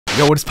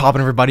Yo, what is poppin',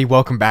 everybody?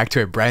 Welcome back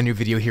to a brand new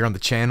video here on the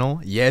channel.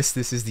 Yes,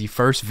 this is the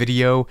first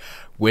video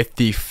with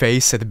the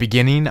face at the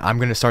beginning. I'm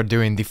gonna start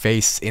doing the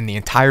face in the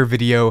entire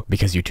video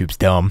because YouTube's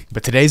dumb.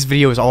 But today's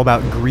video is all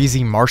about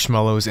greasy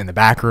marshmallows in the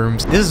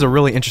backrooms. This is a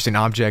really interesting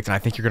object and I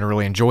think you're gonna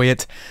really enjoy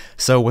it.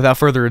 So without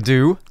further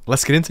ado,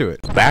 let's get into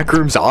it.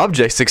 Backrooms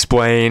objects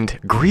explained.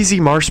 Greasy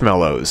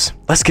marshmallows.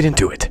 Let's get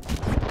into it.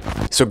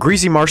 So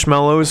greasy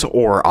marshmallows,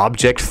 or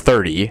Object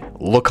 30,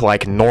 look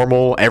like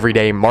normal,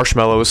 everyday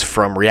marshmallows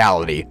from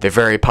reality. They're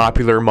very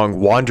popular among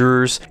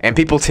wanderers, and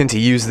people tend to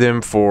use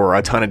them for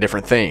a ton of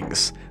different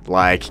things,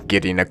 like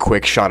getting a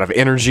quick shot of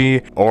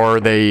energy,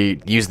 or they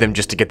use them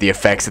just to get the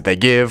effects that they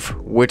give,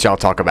 which I'll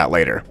talk about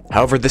later.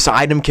 However, this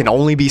item can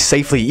only be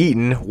safely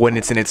eaten when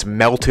it's in its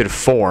melted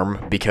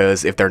form,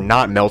 because if they're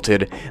not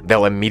melted,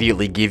 they'll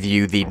immediately give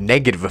you the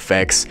negative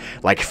effects,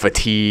 like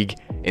fatigue,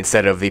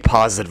 instead of the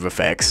positive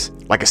effects,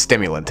 like a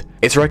stimulant.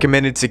 It's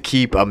recommended to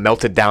keep a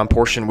melted down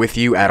portion with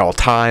you at all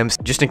times,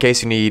 just in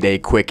case you need a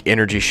quick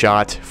energy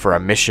shot for a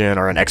mission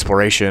or an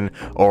exploration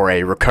or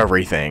a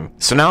recovery thing.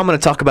 So now I'm going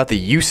to talk about the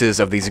uses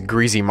of these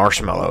greasy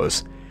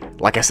marshmallows.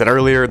 Like I said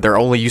earlier, they're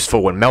only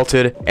useful when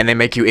melted, and they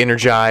make you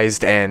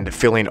energized and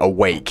feeling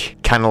awake,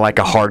 kind of like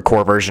a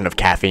hardcore version of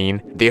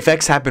caffeine. The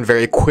effects happen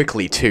very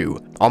quickly too,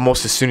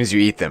 almost as soon as you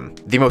eat them.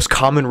 The most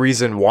common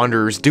reason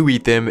wanderers do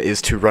eat them is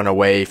to run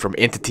away from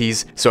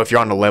entities, so if you're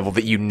on a level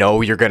that you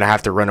know you're gonna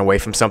have to run away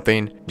from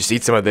something, just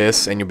eat some of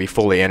this and you'll be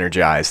fully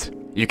energized.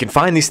 You can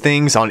find these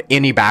things on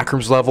any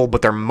backrooms level,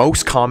 but they're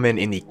most common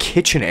in the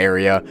kitchen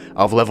area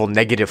of level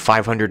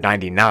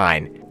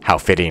 -599. How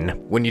fitting.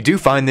 When you do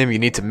find them, you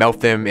need to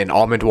melt them in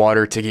almond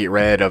water to get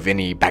rid of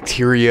any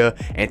bacteria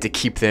and to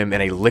keep them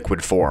in a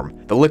liquid form.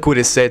 The liquid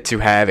is said to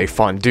have a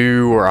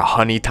fondue or a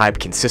honey type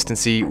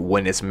consistency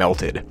when it's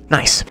melted.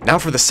 Nice. Now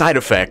for the side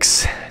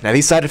effects. Now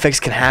these side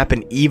effects can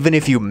happen even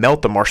if you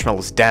melt the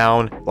marshmallows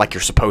down like you're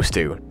supposed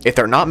to. If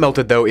they're not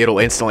melted though, it'll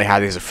instantly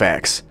have these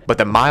effects. But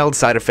the mild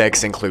side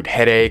effects include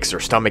headaches or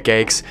stomach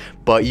aches,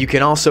 but you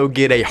can also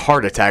get a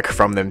heart attack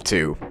from them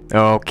too.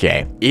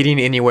 Okay. Eating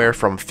anywhere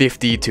from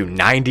 50 to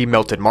 90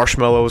 melted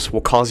marshmallows will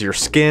cause your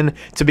skin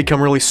to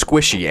become really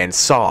squishy and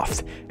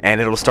soft,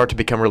 and it'll start to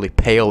become really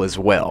pale as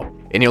well.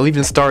 And you'll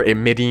even start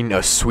emitting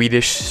a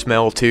sweetish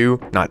smell too.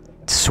 Not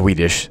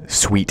Swedish,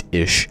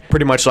 sweetish.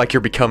 Pretty much like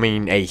you're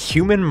becoming a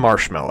human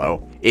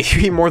marshmallow. If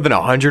you eat more than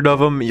 100 of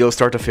them, you'll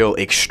start to feel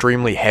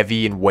extremely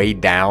heavy and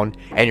weighed down,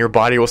 and your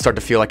body will start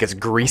to feel like it's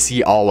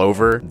greasy all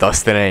over,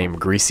 thus the name,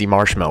 greasy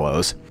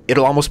marshmallows.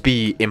 It'll almost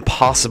be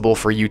impossible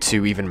for you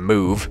to even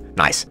move.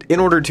 Nice. In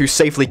order to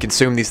safely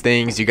consume these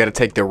things, you gotta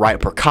take the right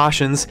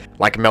precautions,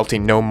 like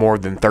melting no more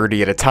than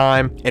 30 at a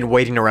time, and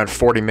waiting around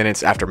 40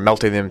 minutes after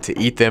melting them to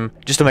eat them,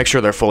 just to make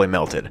sure they're fully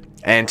melted.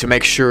 And to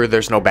make sure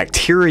there's no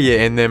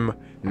bacteria in them,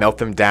 melt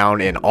them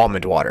down in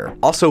almond water.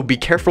 Also, be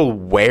careful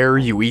where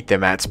you eat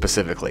them at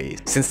specifically,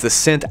 since the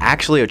scent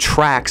actually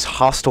attracts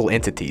hostile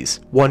entities.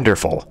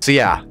 Wonderful. So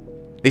yeah,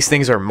 these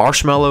things are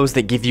marshmallows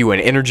that give you an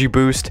energy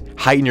boost,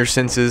 heighten your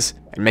senses,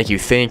 and make you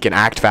think and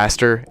act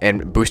faster,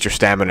 and boost your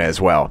stamina as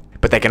well.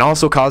 But they can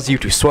also cause you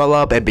to swell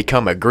up and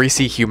become a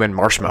greasy human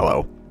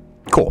marshmallow.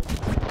 Cool.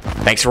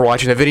 Thanks for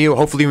watching the video.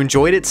 Hopefully you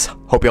enjoyed it.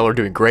 Hope y'all are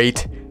doing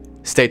great.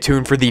 Stay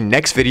tuned for the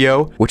next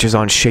video, which is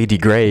on Shady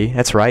Gray.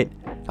 That's right.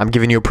 I'm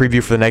giving you a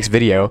preview for the next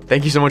video.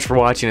 Thank you so much for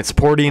watching and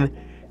supporting,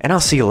 and I'll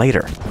see you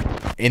later.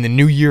 In the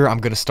new year, I'm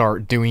going to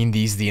start doing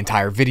these the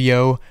entire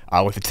video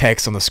with the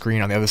text on the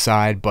screen on the other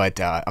side, but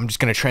I'm just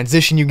going to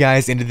transition you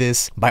guys into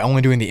this by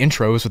only doing the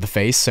intros with the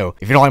face. So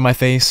if you don't like my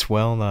face,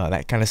 well,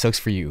 that kind of sucks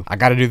for you. I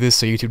got to do this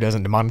so YouTube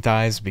doesn't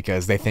demonetize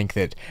because they think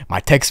that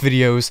my text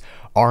videos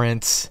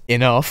aren't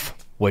enough,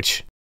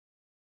 which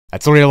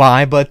that's already a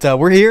lie, but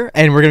we're here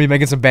and we're going to be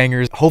making some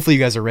bangers. Hopefully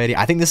you guys are ready.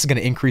 I think this is going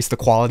to increase the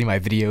quality of my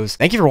videos.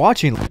 Thank you for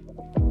watching.